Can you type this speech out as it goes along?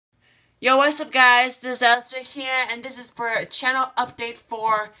Yo, what's up, guys? This is Elspeth here, and this is for a channel update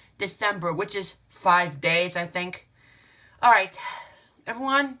for December, which is 5 days, I think. Alright,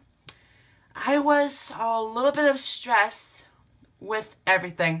 everyone, I was a little bit of stress with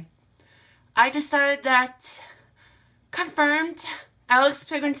everything. I decided that, confirmed, Alex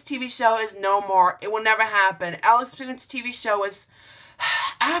Penguin's TV show is no more. It will never happen. Alex Penguin's TV show is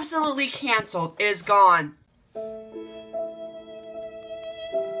absolutely canceled. It is gone.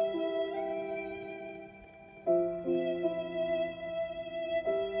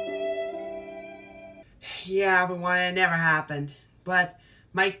 Yeah, everyone, it never happened. But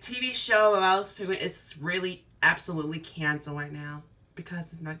my TV show of Alex Penguin is really absolutely canceled right now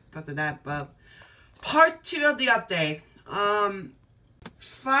because of that. But part 2 of the update.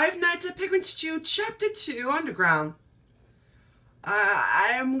 Five Nights at Penguin Stew Chapter 2 Underground.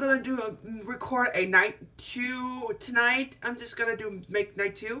 I am gonna record a night 2 tonight. I'm just gonna make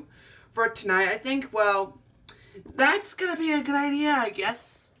night 2 for tonight. I think, well, that's gonna be a good idea, I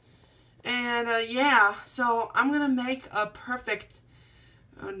guess. And, yeah, so I'm gonna make a perfect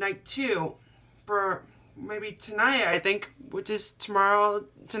night 2 for maybe tonight, I think, which is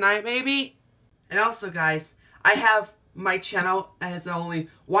tonight, maybe. And also, guys, I have my channel has only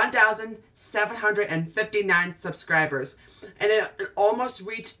 1,759 subscribers, and it almost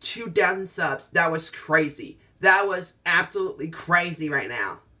reached 2,000 subs. That was crazy. That was absolutely crazy right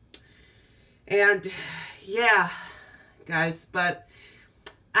now. And, yeah, guys, but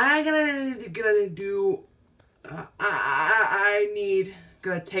I'm gonna do,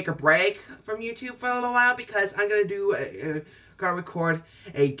 gonna take a break from YouTube for a little while because I'm gonna gonna record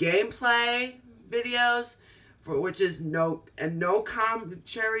a gameplay videos which is no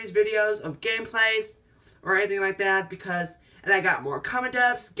commentaries videos of gameplays or anything like that and I got more comment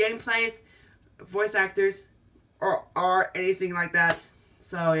dubs, gameplays, voice actors, or anything like that.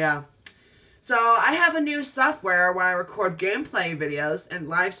 So yeah. So, I have a new software where I record gameplay videos and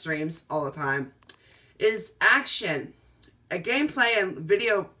live streams all the time. Is Action, a gameplay and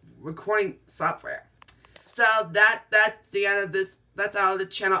video recording software. So, that's the end of this. That's all the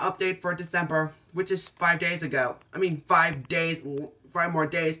channel update for December, which is 5 days ago. I mean, 5 days, 5 more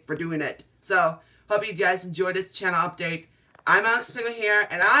days for doing it. So, hope you guys enjoyed this channel update. I'm Alex Penguin here,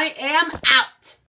 and I am out!